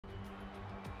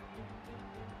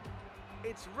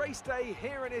It's race day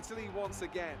here in Italy once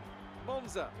again.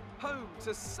 Monza, home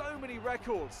to so many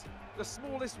records. The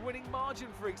smallest winning margin,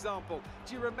 for example.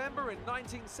 Do you remember in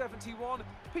 1971,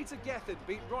 Peter Gethin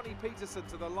beat Ronnie Peterson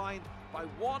to the line by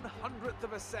 1/100th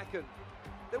of a second.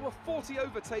 There were 40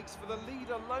 overtakes for the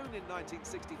lead alone in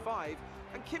 1965,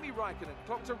 and Kimi Raikkonen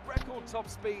clocked a record top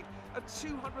speed of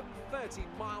 230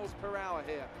 miles per hour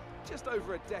here, just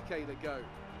over a decade ago.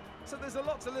 So there's a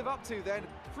lot to live up to then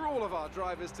for all of our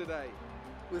drivers today.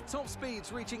 With top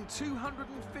speeds reaching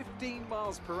 215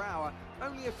 miles per hour,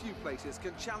 only a few places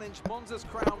can challenge Monza's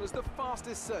crown as the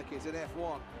fastest circuit in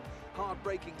F1. Hard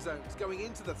braking zones going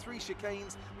into the 3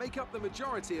 chicanes make up the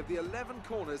majority of the 11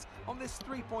 corners on this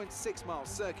 3.6-mile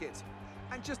circuit.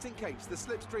 And just in case the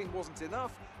slipstream wasn't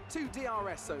enough, 2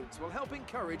 DRS zones will help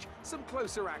encourage some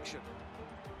closer action.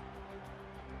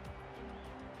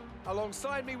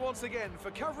 Alongside me once again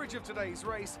for coverage of today's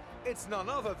race, it's none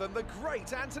other than the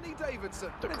great Anthony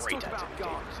Davidson. Let's talk about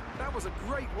Gardner. That was a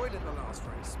great win in the last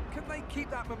race. Can they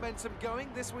keep that momentum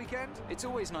going this weekend? It's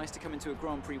always nice to come into a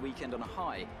Grand Prix weekend on a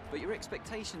high, but your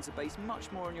expectations are based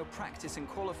much more on your practice and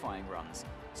qualifying runs.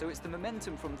 So it's the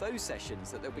momentum from those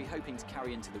sessions that they'll be hoping to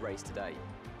carry into the race today.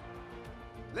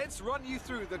 Let's run you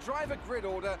through the driver grid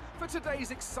order for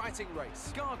today's exciting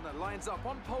race. Gardner lines up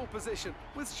on pole position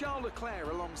with Charles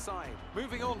Leclerc alongside.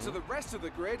 Moving on to the rest of the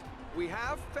grid, we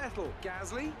have Vettel,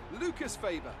 Gasly, Lucas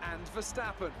Faber and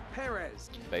Verstappen. Perez.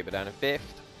 Faber down in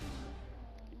 5th.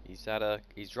 He's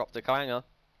dropped a clanger.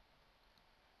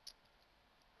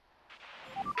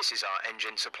 This is our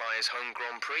engine supplier's home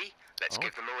Grand Prix. Let's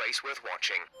give them a race worth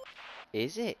watching.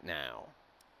 Is it now?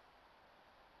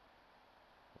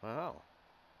 Wow.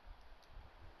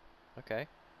 Okay.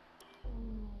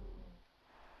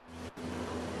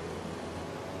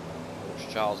 Watch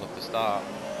Charles off the start.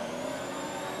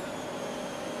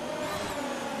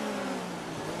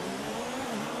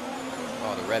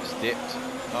 Oh, the revs dipped.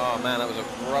 Oh man, that was a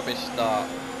rubbish start.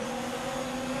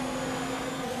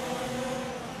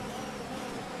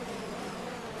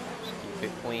 Just keep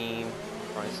it clean.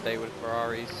 Try and stay with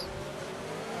Ferraris.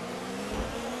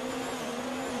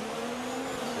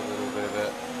 Just a little bit of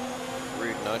a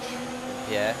rude nudge from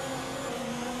Pierre.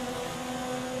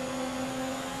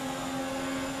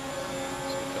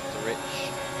 Switch up to Rich.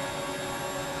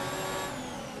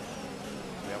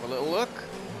 We have a little look.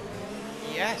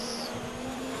 Yes.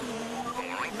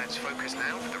 Alright, let's focus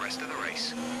now for the rest of the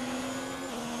race.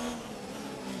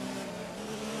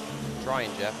 I'm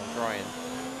trying, Jeff, I'm trying.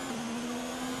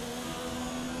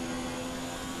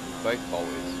 Both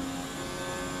bolted.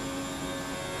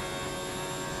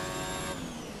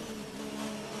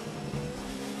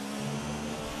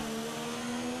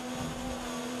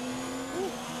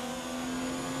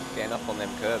 Getting up on them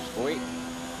curves, boy.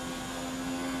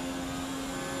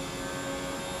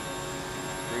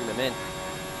 Bring them in.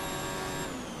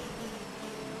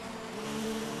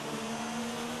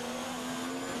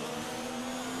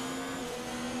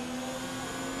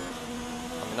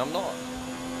 I mean, I'm not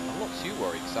too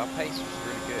worried because our pace was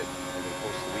really good over the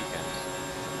course of the weekend,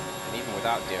 and even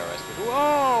without DRS.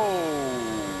 Whoa!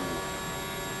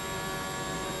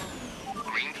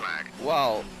 Green flag.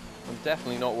 Well, I'm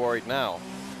definitely not worried now.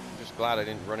 Just glad I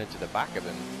didn't run into the back of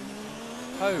him.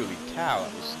 Holy cow,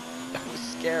 that was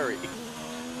scary.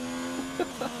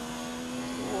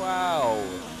 Wow.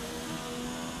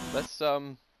 Let's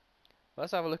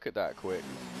have a look at that quick.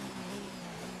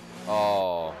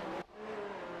 Oh.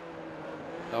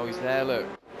 Oh, he's there, look.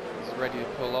 He's ready to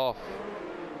pull off.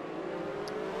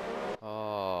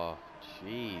 Oh,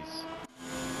 jeez.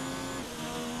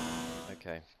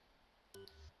 Okay.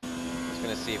 Just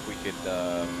gonna see if we could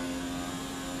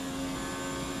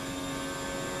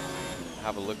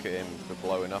have a look at him for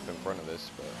blowing up in front of us,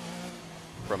 but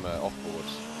from an off-board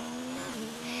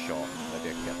shot. Maybe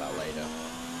I can get that later.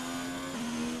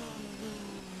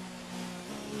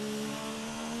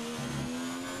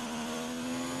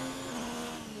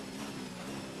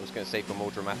 I was going to say for more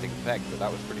dramatic effect, but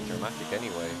that was pretty dramatic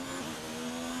anyway.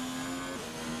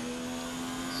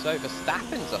 So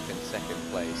Verstappen's up in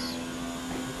 2nd place.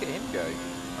 Look at him go.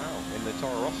 Wow, in the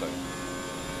Toro Rosso.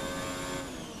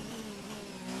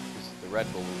 The Red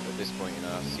Bull at this point in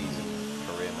our season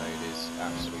career mode is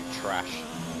absolute trash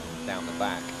down the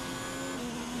back.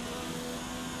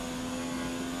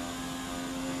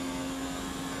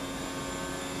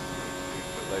 We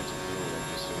put loads of fuel in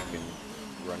just so we can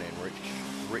run in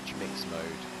rich mix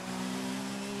mode.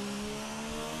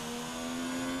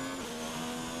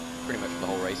 Pretty much the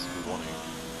whole race if we want to.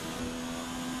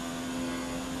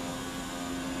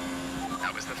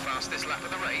 That was the fastest lap of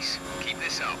the race. Keep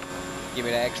this up. Give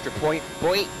me that extra point,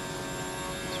 boy!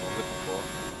 That's what I'm looking for.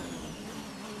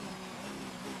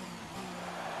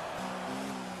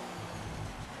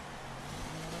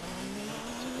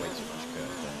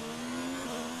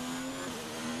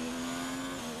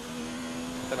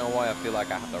 why I feel like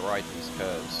I have to ride these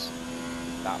curves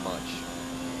that much.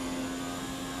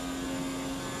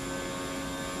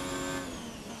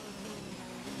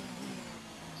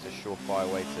 It's a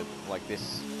surefire way to, like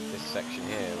this section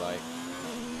here, like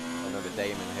I remember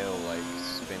Damon Hill like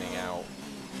spinning out,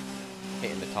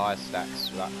 hitting the tyre stacks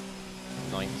for that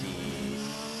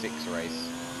 96 race.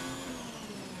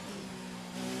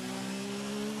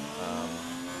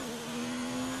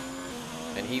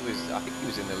 And he was, I think he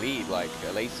was in the lead, like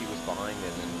Lacey was behind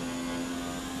him, and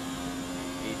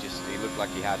he looked like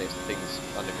he had his things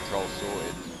under control,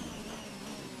 sorted.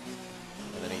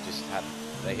 And then he just had,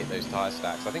 they hit those tyre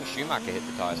stacks. I think Schumacher hit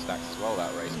the tyre stacks as well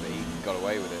that race, but he got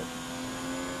away with it,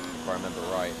 if I remember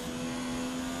right.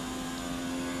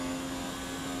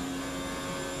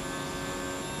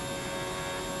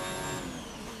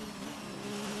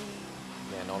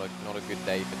 Yeah, not a good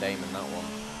day for Damon, that one.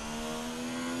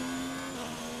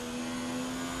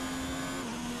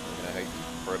 Hope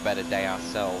for a better day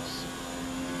ourselves.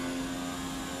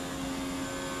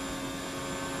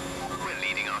 We're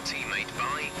leading our teammate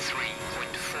by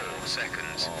 3.4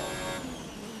 seconds. Oh,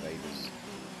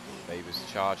 Weber's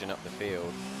charging up the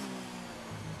field.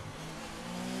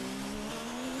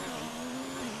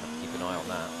 Keep an eye on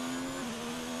that.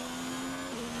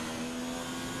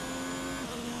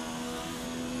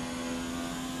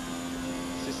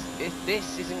 If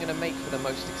this isn't going to make for the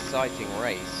most exciting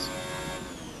race,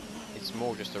 it's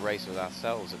more just a race with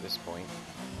ourselves at this point.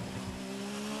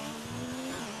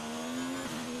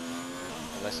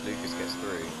 Unless Lucas gets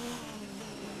through,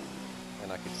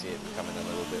 then I could see it becoming a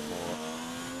little bit more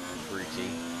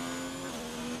fruity.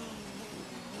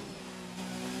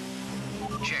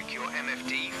 Check your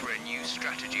MFD for a new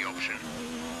strategy option.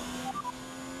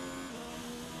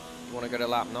 You want to go to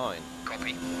lap 9?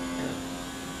 Copy. It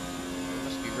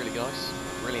must be really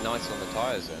nice on the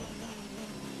tyres then.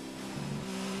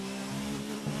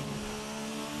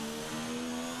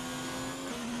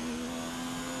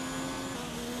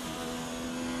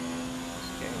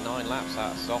 Getting 9 laps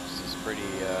out of softs is pretty,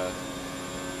 it's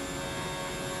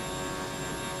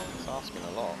asking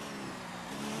a lot.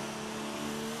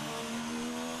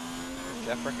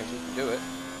 Jeff reckons we can do it.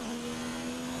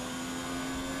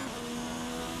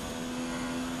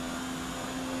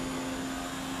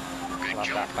 Good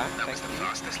job. That back, That was the thank you.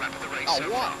 fastest lap of the race Oh, so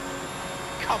what? far.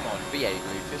 Come on, behave,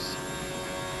 Lucas.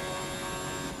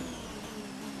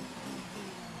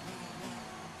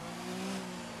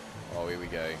 Oh, here we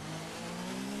go.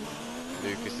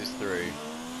 Lucas is through.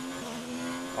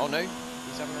 Oh no,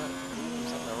 he's having a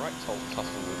right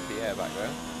tussle with Pierre back there.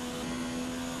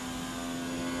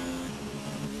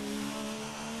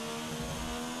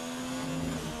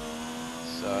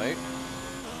 So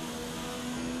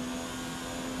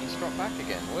he's dropped back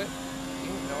again. What?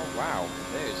 Oh wow,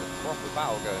 there's a proper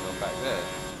battle going on back there.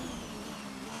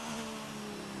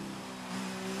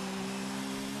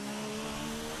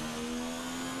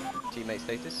 Teammate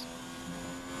status?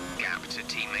 Gap to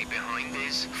teammate behind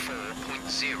is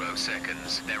 4.0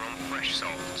 seconds. They're on fresh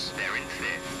softs. They're in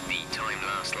 5th. The time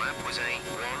last lap was a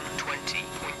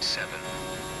 1:20.7.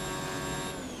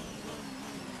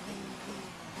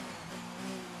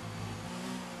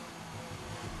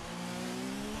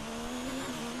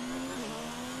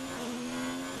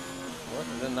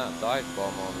 Other than that dive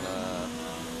bomb on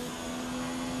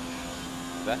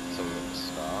Vettel at the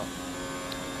start.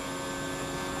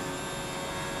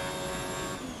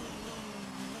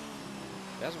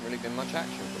 There hasn't really been much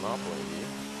action from our point of view.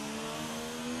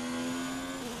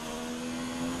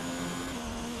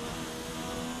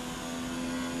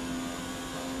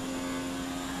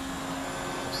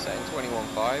 Setting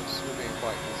 21.5s, we're being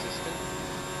quite consistent.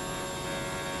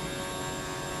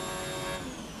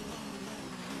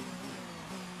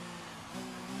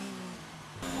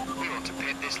 We want to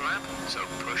pit this lap, so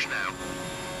push now.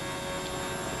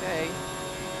 Okay.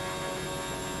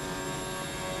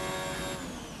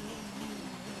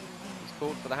 He's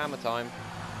called for the hammer time.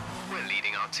 We're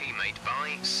leading our teammate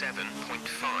by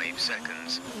 7.5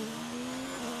 seconds.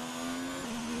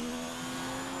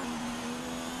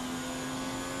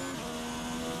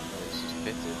 It's just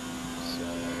pitted, so...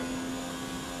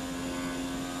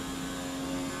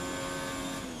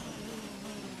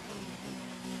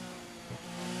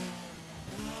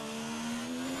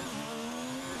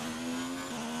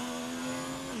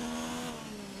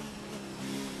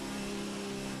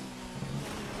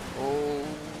 Oh,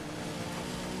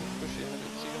 pushing a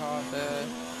bit too hard there.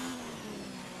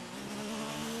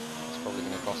 It's probably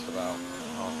going to cost about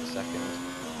half a second.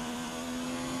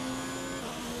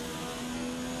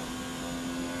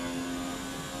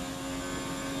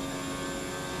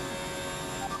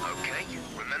 Okay,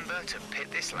 remember to pit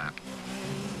this lap.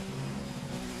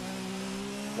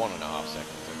 1.5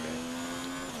 seconds, okay.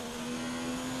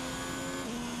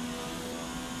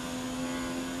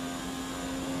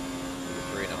 With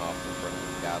 3.5 in front of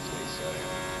Gasly, so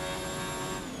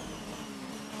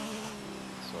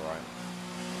it's alright.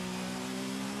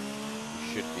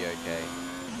 Should be okay.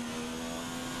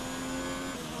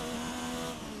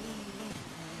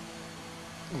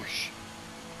 Whoosh.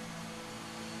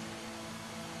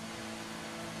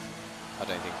 I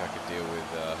don't think I could deal with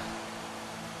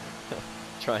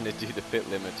trying to do the pit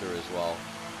limiter as well.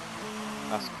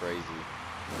 That's crazy.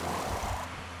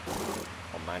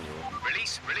 On manual.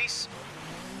 Release, release.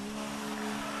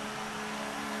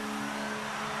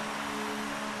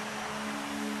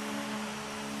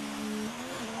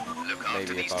 Look after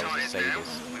Maybe these if I was tyres to say now.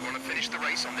 this. We want to finish the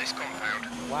race on this compound.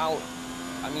 Well,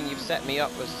 I mean, you've set me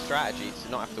up as a strategy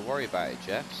to not have to worry about it,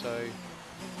 Jeff, so...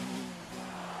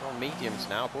 We're on mediums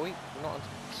now, boy. We're not on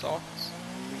softs.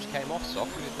 We just came off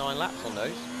soft. We did 9 laps on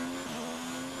those.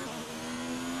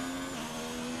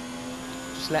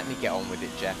 Just let me get on with it,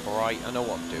 Jeff, alright? I know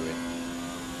what I'm doing.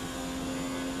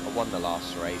 I won the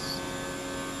last race.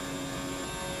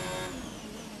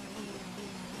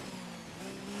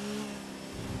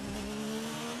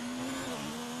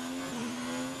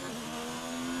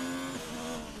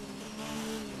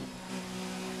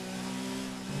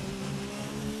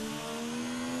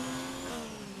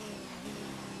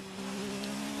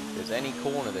 If there's any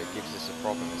corner that gives us a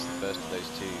problem, it's the first of those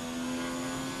two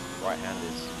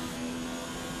right-handers.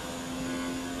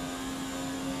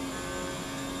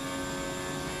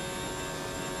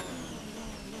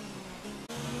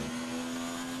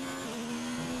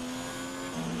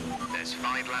 There's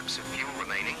 5 laps of fuel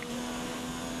remaining.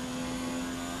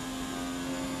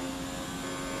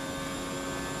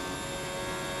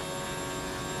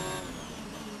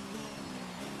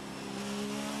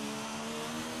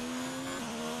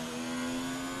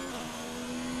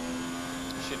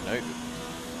 I should know the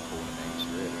corner names,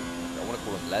 really. I want to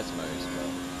call them Lesmos, but I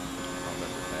can't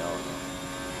remember if they are or not.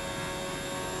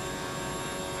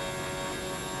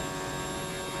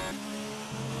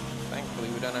 Thankfully,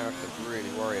 we don't have to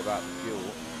really worry about the fuel.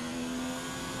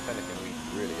 If anything, we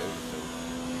really overfilled.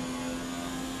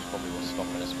 It's probably what's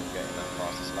stopping us from getting that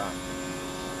fastest lap.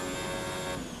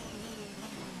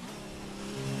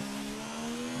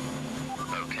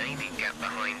 Okay, the gap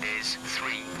behind is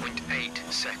 3.8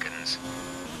 seconds.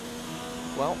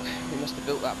 Well, we must have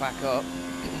built that back up,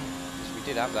 because we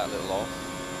did have that little off.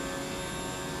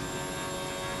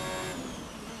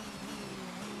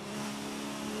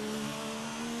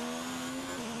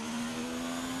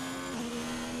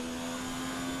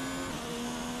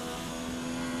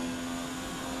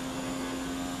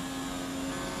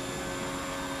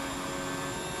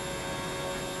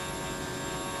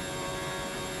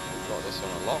 We've got this on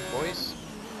a lock, boys.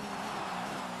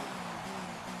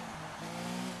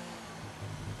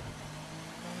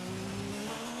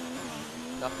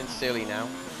 Nothing silly now.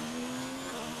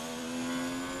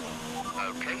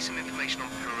 Okay, some information on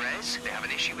Perez. They have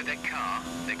an issue with their car.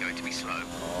 They're going to be slow.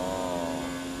 Oh.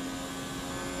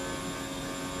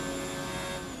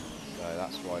 So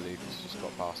that's why Lucas just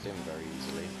got past him very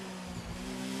easily.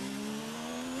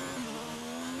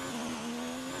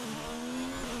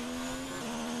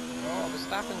 Oh,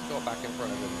 Verstappen's got back in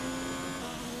front of him.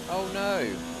 Oh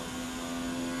no.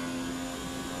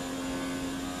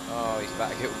 Oh, he's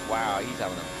back. Wow, he's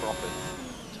having a proper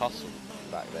tussle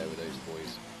back there with those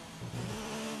boys.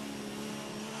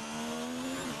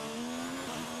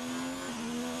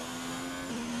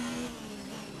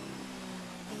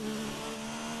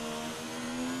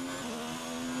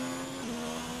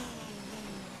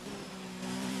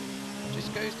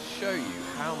 Just goes to show you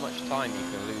how much time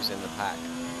you can lose in the pack.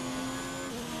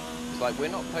 It's like we're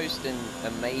not posting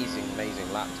amazing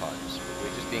lap times, but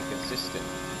we're just being consistent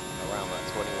around that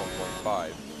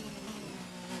 21.5,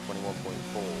 21.4.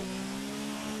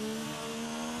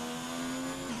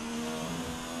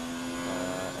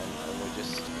 And we're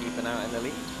just keeping out in the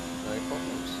lead, no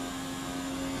problems.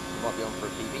 We might be on for a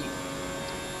PB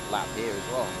lap here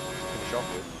as well, to finish off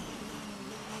with.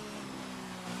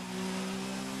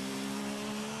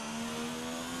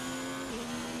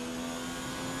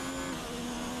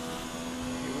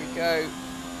 Here we go.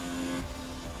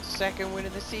 Second win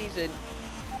of the season.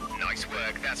 Nice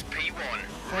work, that's P1.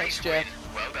 Thanks, Race Jeff. win.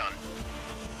 Well done.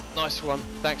 Nice one.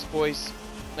 Thanks, boys.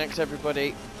 Thanks,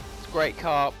 everybody. It's a great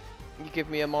car. You give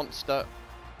me a monster.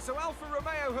 So Alfa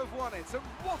Romeo have won it, and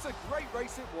what a great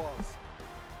race it was.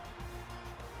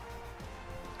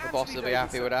 The boss will be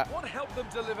happy with that. What helped them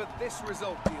deliver this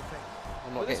result, do you think?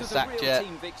 I'm Well, not this getting was a sacked real yet.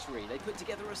 team victory. They put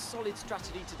together a solid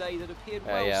strategy today that appeared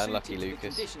well Yeah, suited unlucky to the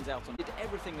Lucas. conditions out on. Did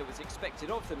everything that was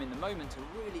expected of them in the moment to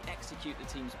really execute the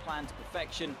team's plan to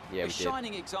perfection. Yeah, A we did.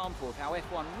 shining example of how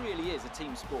F1 really is a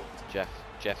team sport.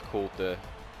 Jeff called the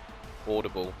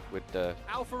audible with the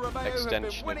Alfa Romeo have been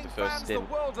extension of winning the first fans the stint.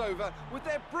 world over with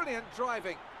their brilliant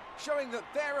driving, showing that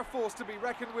they're a force to be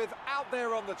reckoned with out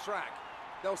there on the track.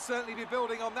 They'll certainly be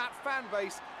building on that fan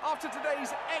base after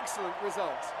today's excellent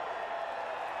result.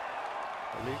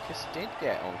 Lucas did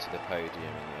get onto the podium in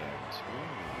the end.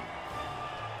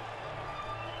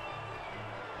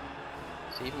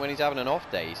 So even when he's having an off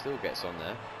day, he still gets on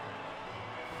there.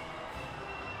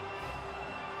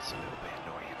 It's a little bit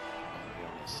annoying, I'll be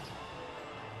honest.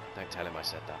 Don't tell him I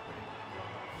said that, will you?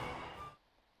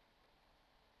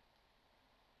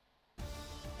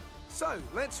 So,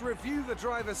 let's review the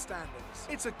driver's standings.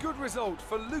 It's a good result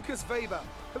for Lucas Weber,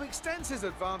 who extends his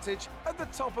advantage at the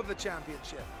top of the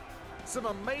championship. Some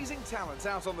amazing talents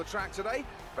out on the track today,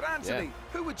 but Anthony,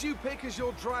 who would you pick as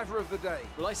your driver of the day?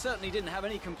 Well, I certainly didn't have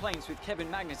any complaints with Kevin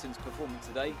Magnussen's performance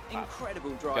today. Incredible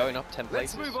driving. Going up 10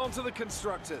 places. Let's move on to the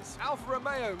constructors. Alfa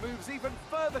Romeo moves even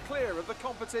further clear of the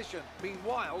competition.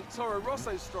 Meanwhile, Toro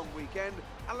Rosso's strong weekend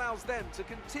allows them to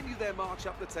continue their march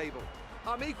up the table.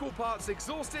 I'm equal parts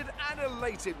exhausted and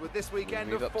elated with this weekend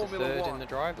move of up to Formula third One. in the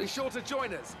drivers. Be sure to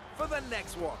join us for the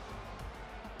next one.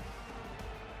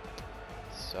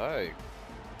 So,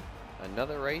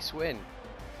 another race win.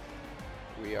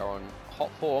 We are on hot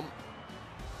form.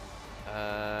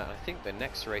 I think the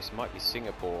next race might be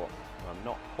Singapore. I'm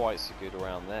not quite so good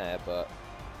around there, but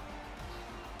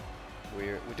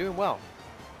we're doing well.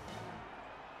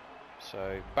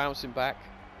 So, bouncing back.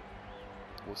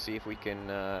 We'll see if we can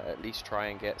at least try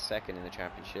and get second in the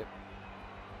championship.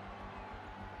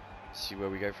 See where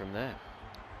we go from there.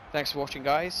 Thanks for watching,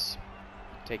 guys.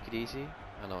 Take it easy,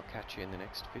 and I'll catch you in the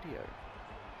next video.